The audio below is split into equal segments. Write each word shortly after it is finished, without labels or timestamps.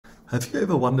Have you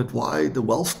ever wondered why the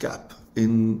wealth gap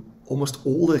in almost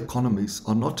all the economies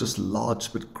are not just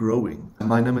large but growing?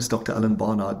 My name is Dr. Alan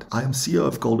Barnard. I am CEO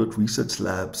of Goldratt Research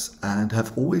Labs and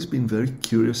have always been very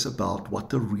curious about what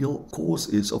the real cause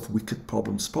is of wicked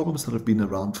problems that have been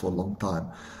around for a long time,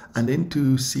 and then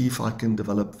to see if I can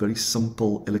develop very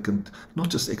simple, elegant, not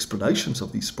just explanations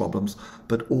of these problems,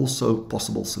 but also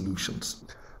possible solutions.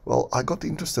 Well, I got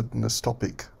interested in this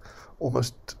topic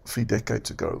almost 3 decades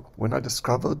ago when I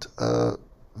discovered a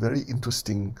very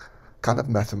interesting kind of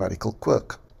mathematical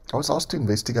quirk. I was asked to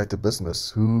investigate a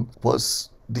business who was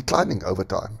declining over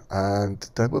time, and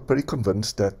they were pretty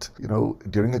convinced that,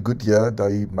 during a good year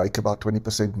they make about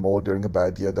 20% more, during a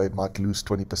bad year they might lose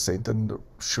 20%, and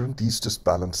shouldn't these just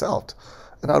balance out?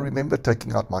 And I remember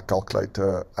taking out my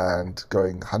calculator and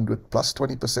going 100 plus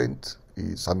 20%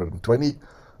 is 120,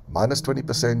 minus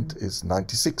 20% is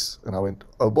 96. And I went,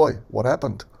 oh boy, what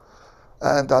happened?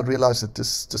 And I realized that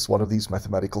this is just one of these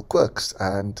mathematical quirks.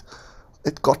 And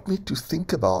it got me to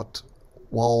think about,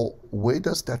 well, where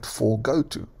does that 4 go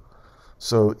to?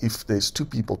 So if there's 2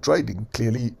 people trading,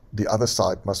 clearly the other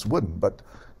side must win. But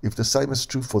if the same is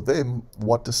true for them,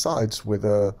 what decides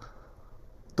whether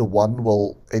the one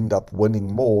will end up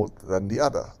winning more than the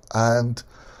other? And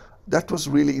that was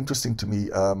really interesting to me.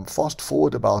 Fast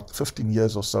forward about 15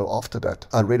 years or so after that,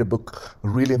 I read a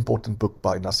really important book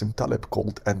by Nassim Taleb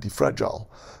called Anti-Fragile.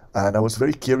 And I was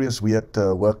very curious. We had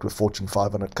worked with Fortune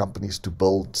 500 companies to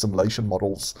build simulation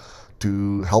models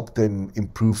to help them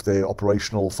improve their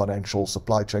operational, financial,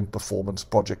 supply chain performance,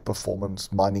 project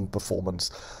performance, mining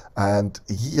performance. And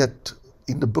he had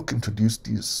in the book introduced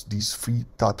these 3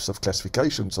 types of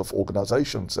classifications of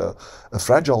organizations. A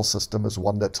fragile system is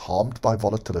one that's harmed by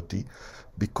volatility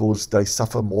because they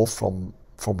suffer more from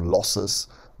losses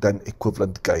than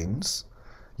equivalent gains.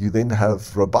 You then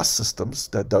have robust systems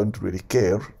that don't really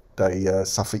care. They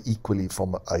suffer equally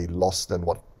from a loss than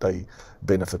what they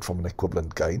benefit from an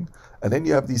equivalent gain. And then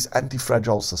you have these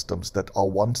anti-fragile systems that are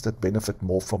ones that benefit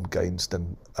more from gains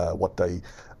than what they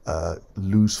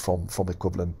lose from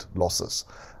equivalent losses.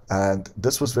 And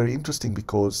this was very interesting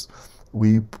because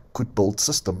we could build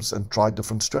systems and try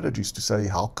different strategies to say,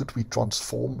 how could we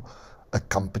transform a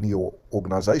company or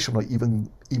organization, or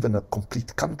even a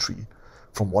complete country,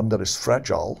 from one that is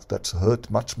fragile, that's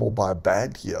hurt much more by a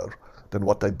bad year than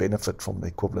what they benefit from an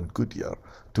equivalent good year,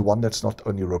 to one that's not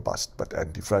only robust but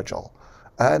anti-fragile.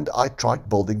 And I tried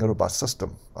building a robust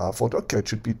system. I thought, okay, it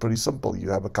should be pretty simple. You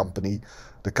have a company,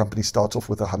 the company starts off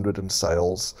with 100 in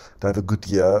sales. They have a good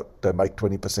year, they make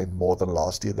 20% more than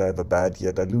last year. They have a bad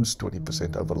year, they lose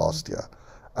 20% over last year.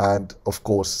 And of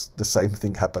course, the same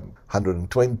thing happened,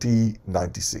 120,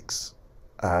 96.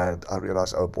 And I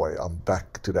realized, oh boy, I'm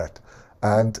back to that.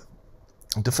 And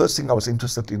the first thing I was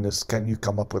interested in is, can you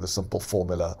come up with a simple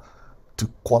formula to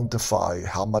quantify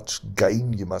how much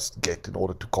gain you must get in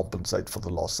order to compensate for the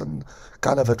loss? And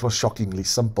kind of it was shockingly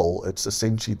simple. It's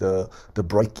essentially the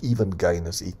break-even gain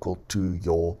is equal to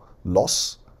your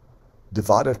loss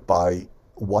divided by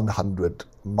 100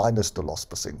 minus the loss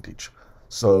percentage.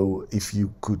 So if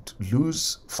you could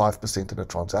lose 5% in a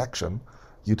transaction,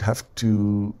 you'd have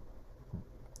to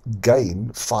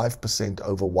gain 5%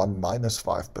 over 1 minus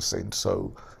 5%.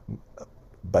 So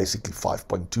basically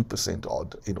 5.2%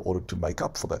 odd in order to make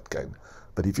up for that gain.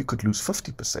 But if you could lose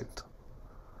 50%,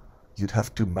 you'd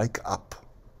have to make up.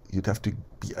 You'd have to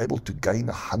be able to gain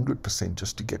 100%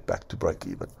 just to get back to break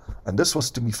even. And this was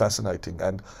to me fascinating.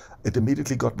 And it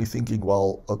immediately got me thinking,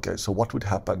 well, okay, so what would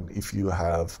happen if you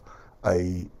have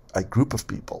a group of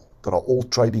people that are all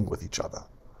trading with each other,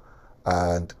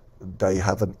 and they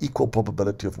have an equal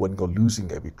probability of winning or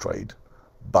losing every trade,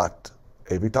 but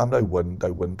every time they win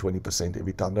 20%.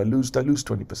 Every time they lose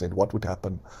 20%. What would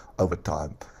happen over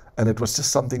time? And it was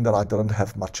just something that I didn't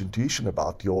have much intuition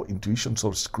about. Your intuition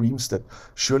sort of screams that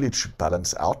surely it should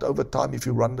balance out over time if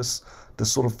you run this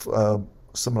sort of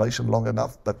simulation long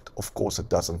enough. But of course it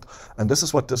doesn't. And this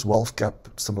is what this wealth gap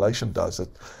simulation does.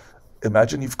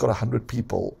 Imagine you've got 100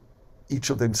 people, each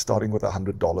of them starting with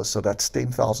 $100. So that's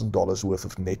 $10,000 worth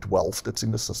of net wealth that's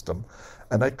in the system.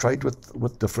 And they trade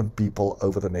with different people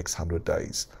over the next 100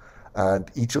 days.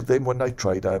 And each of them, when they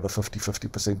trade, they have a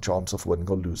 50% chance of winning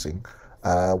or losing.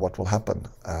 What will happen?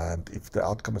 And if the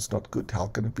outcome is not good, how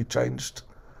can it be changed?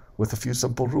 With a few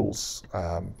simple rules.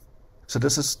 So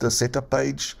this is the setup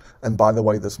page. And by the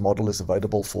way, this model is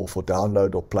available for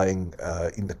download or playing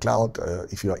in the cloud.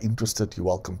 If you are interested, you're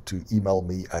welcome to email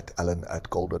me at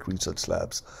alan@Goldratt Research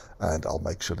Labs, and I'll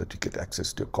make sure that you get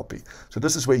access to a copy. So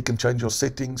this is where you can change your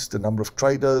settings, the number of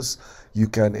traders. You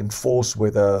can enforce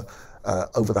whether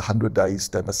over the 100 days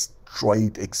they must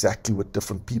trade exactly with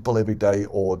different people every day,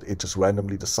 or it just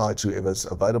randomly decides whoever's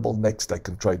available next, they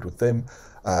can trade with them.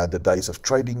 The days of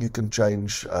trading you can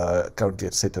change. Currently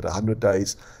it's set at 100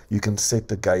 days. You can set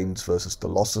the gains versus the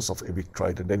losses of every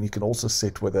trade, and then you can also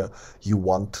set whether you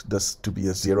want this to be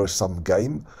a zero-sum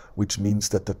game, which means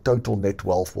that the total net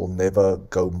wealth will never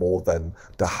go more than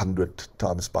the 100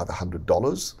 times by the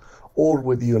 $100, or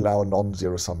whether you allow a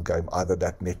non-zero-sum game, either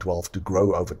that net wealth to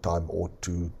grow over time or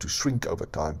to shrink over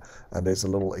time. And there's a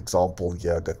little example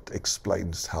here that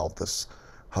explains how this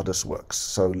works.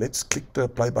 So let's click the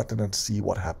play button and see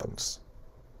what happens.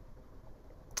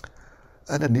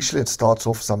 And initially it starts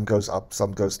off, some goes up,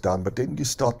 some goes down, but then you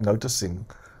start noticing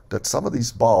that some of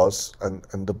these bars,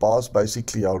 and the bars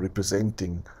basically are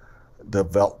representing the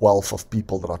wealth of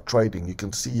people that are trading. You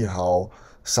can see how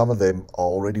some of them are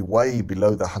already way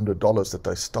below the $100 that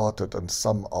they started, and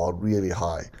some are really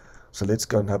high. So let's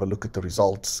go and have a look at the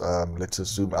results. Let's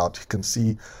just zoom out. You can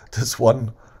see this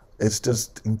one is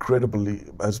just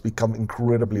has become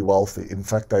incredibly wealthy. In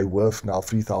fact, they're worth now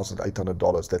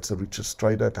 $3,800. That's the richest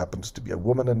trader. It happens to be a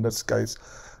woman in this case.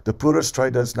 The poorest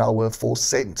trader is now worth 4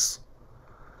 cents.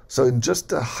 So in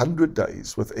just 100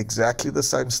 days, with exactly the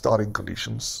same starting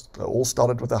conditions, they all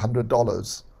started with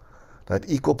 $100, that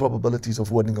equal probabilities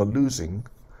of winning or losing,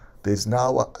 there's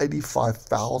now an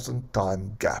 85,000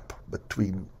 time gap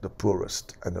between the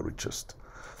poorest and the richest.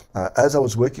 As I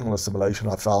was working on a simulation,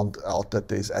 I found out that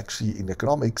there's actually in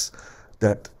economics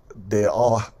that there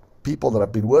are people that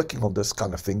have been working on this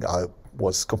kind of thing. I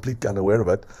was completely unaware of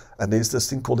it. And there's this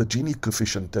thing called a Gini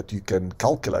coefficient that you can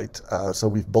calculate. So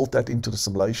we've built that into the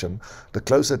simulation. The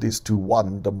closer it is to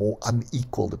 1, the more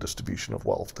unequal the distribution of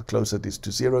wealth. The closer it is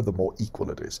to 0, the more equal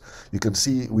it is. You can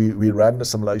see we ran the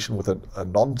simulation with a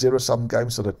non-zero sum game.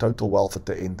 So the total wealth at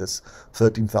the end is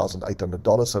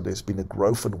 $13,800. So there's been a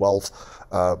growth in wealth,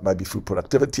 maybe through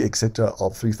productivity, etc.,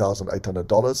 of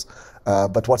 $3,800.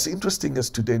 But what's interesting is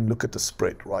to then look at the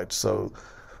spread, right? So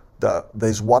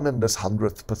there's 1 in this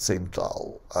 100th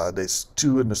percentile, there's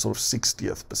 2 in the sort of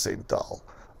 60th percentile,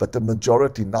 but the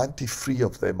majority, 93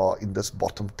 of them, are in this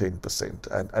bottom 10%.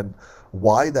 And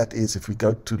why that is, if we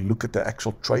go to look at the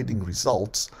actual trading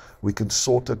results, we can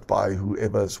sort it by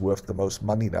whoever is worth the most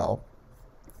money now.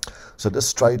 So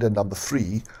this trader, number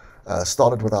 3,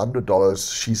 started with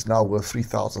 $100. She's now worth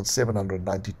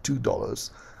 $3,792.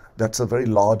 That's a very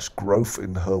large growth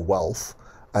in her wealth.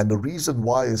 And the reason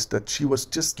why is that she was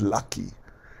just lucky.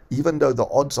 Even though the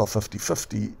odds are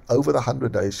 50-50, over the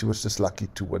 100 days, she was just lucky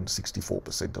to win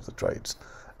 64% of the trades.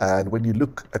 And when you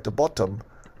look at the bottom,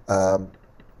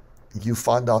 you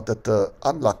find out that the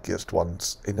unluckiest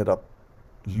ones ended up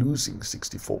losing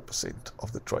 64%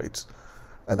 of the trades.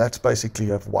 And that's basically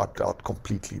have wiped out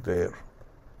completely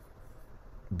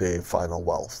their final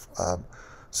wealth.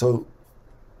 So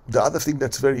the other thing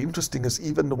that's very interesting is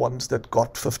even the ones that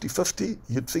got 50-50,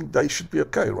 you'd think they should be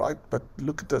okay, right? But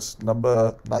look at this,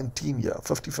 number 19 here,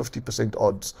 50%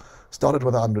 odds, started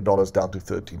with $100 down to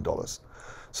 $13.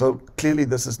 So clearly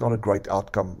this is not a great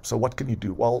outcome. So what can you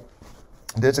do? Well,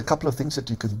 there's a couple of things that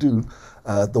you can do.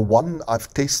 The one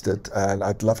I've tested, and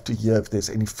I'd love to hear if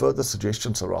there's any further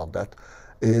suggestions around that,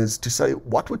 is to say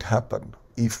what would happen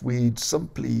if we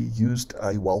simply used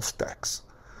a wealth tax.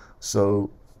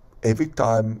 So every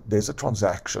time there's a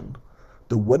transaction,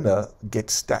 the winner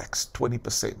gets taxed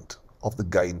 20% of the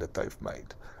gain that they've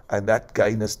made. And that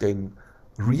gain is then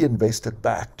reinvested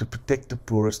back to protect the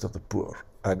poorest of the poor.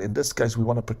 And in this case, we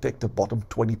want to protect the bottom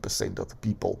 20% of the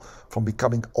people from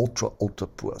becoming ultra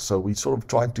poor. So we're sort of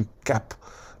trying to cap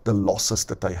the losses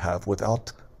that they have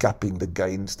without capping the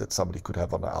gains that somebody could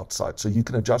have on the outside. So you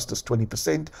can adjust this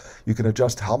 20%. You can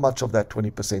adjust how much of that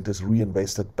 20% is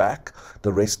reinvested back.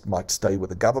 The rest might stay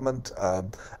with the government.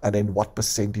 And then what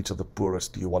percentage of the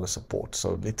poorest do you want to support?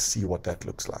 So let's see what that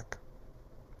looks like.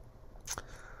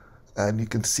 And you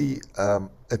can see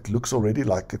it looks already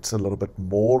like it's a little bit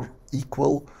more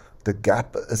equal. The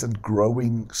gap isn't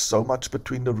growing so much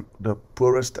between the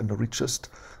poorest and the richest.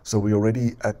 So we're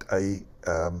already at a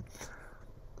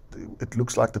it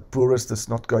looks like the poorest is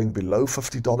not going below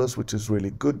 $50, which is really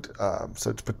good.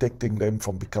 So it's protecting them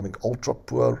from becoming ultra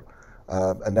poor,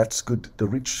 and that's good. The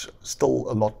rich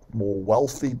still a lot more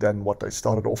wealthy than what they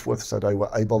started off with, so they were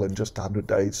able in just 100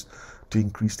 days to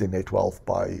increase their net wealth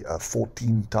by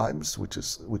 14 times, which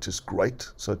is great.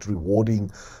 So it's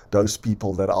rewarding those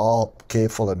people that are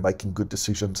careful and making good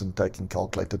decisions and taking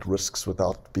calculated risks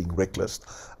without being reckless.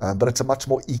 But it's a much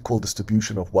more equal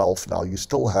distribution of wealth now. You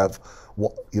still have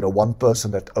one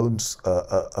person that owns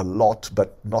a lot,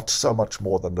 but not so much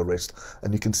more than the rest.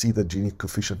 And you can see the Gini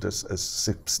coefficient is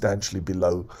substantially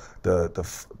below the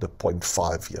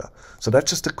 0.5 here. So that's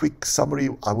just a quick summary.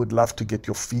 I would love to get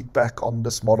your feedback on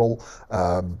this model.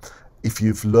 If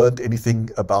you've learned anything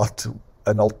about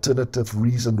an alternative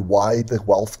reason why the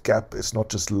wealth gap is not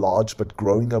just large but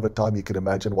growing over time, you can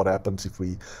imagine what happens if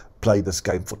we play this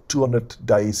game for 200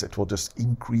 days. It will just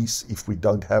increase if we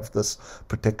don't have this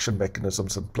protection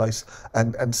mechanisms in place.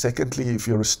 And secondly, if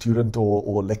you're a student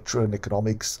or lecturer in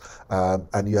economics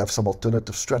and you have some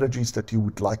alternative strategies that you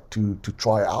would like to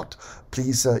try out,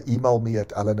 please email me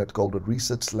at alan@Goldratt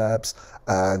Research Labs,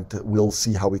 and we'll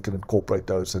see how we can incorporate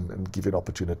those and give you an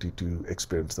opportunity to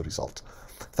experience the result.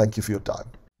 Thank you for your time.